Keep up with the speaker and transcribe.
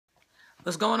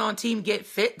What's going on, Team Get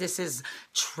Fit? This is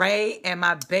Trey and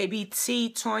my baby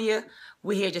T, Tonya.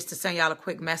 We're here just to send y'all a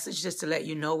quick message, just to let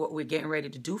you know what we're getting ready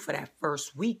to do for that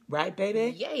first week, right,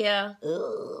 baby? Yeah.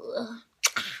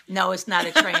 No, it's not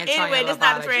a Trey and Tonya Anyway, it's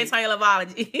not a Trey and Tonya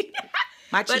Loveology.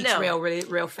 My cheeks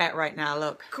real fat right now,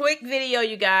 look. Quick video,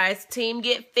 you guys. Team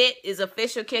Get Fit is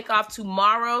official kickoff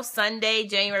tomorrow, Sunday,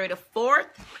 January the 4th.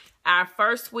 Our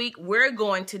first week, we're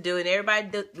going to do, and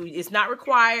everybody, it's not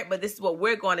required, but this is what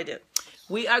we're going to do.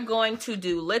 We are going to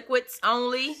do liquids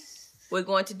only. We're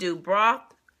going to do broth.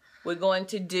 We're going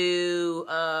to do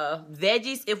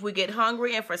veggies if we get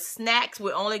hungry. And for snacks,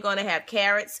 we're only going to have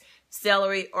carrots,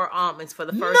 celery, or almonds for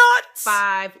the first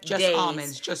 5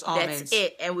 days. Just almonds. That's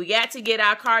it. And we got to get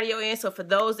our cardio in. So for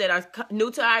those that are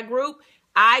new to our group,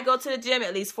 I go to the gym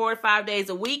at least 4 to 5 days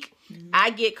a week. I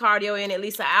get cardio in at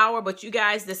least an hour. But you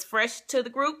guys that's fresh to the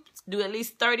group, do at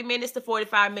least 30 minutes to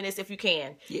 45 minutes if you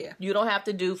can. Yeah. You don't have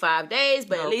to do 5 days,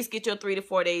 but at least get your 3 to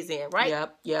 4 days in, right?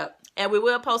 Yep. And we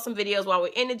will post some videos while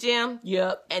we're in the gym.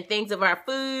 Yep. And things of our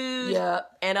food.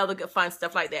 Yep. And other good fun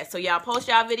stuff like that. So y'all post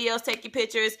y'all videos, take your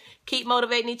pictures, keep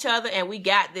motivating each other, and we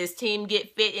got this. Team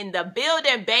Get Fit in the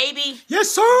building, baby.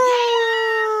 Yes, sir!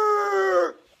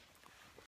 Yeah!